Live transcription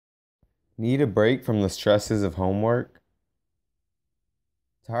Need a break from the stresses of homework?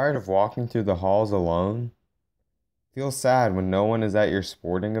 Tired of walking through the halls alone? Feel sad when no one is at your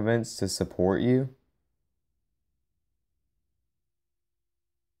sporting events to support you?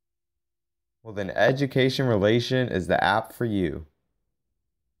 Well, then Education Relation is the app for you.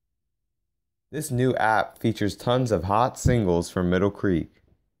 This new app features tons of hot singles from Middle Creek.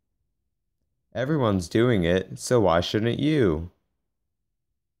 Everyone's doing it, so why shouldn't you?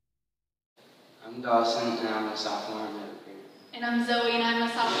 I'm Dawson, and I'm a sophomore at Middle Creek. And I'm Zoe, and I'm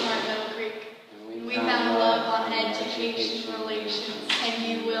a sophomore at Middle Creek. And We found love on Education Relations, and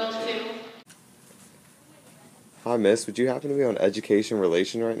you will too. Hi, miss. Would you happen to be on Education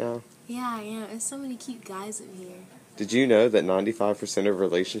Relation right now? Yeah, I am. There's so many cute guys in here. Did you know that 95% of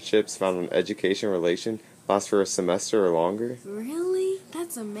relationships found on Education Relation last for a semester or longer? Really?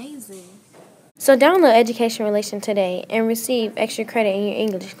 That's amazing. So download Education Relation today and receive extra credit in your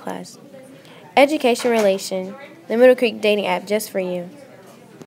English class. Education Relation, the Middle Creek dating app just for you.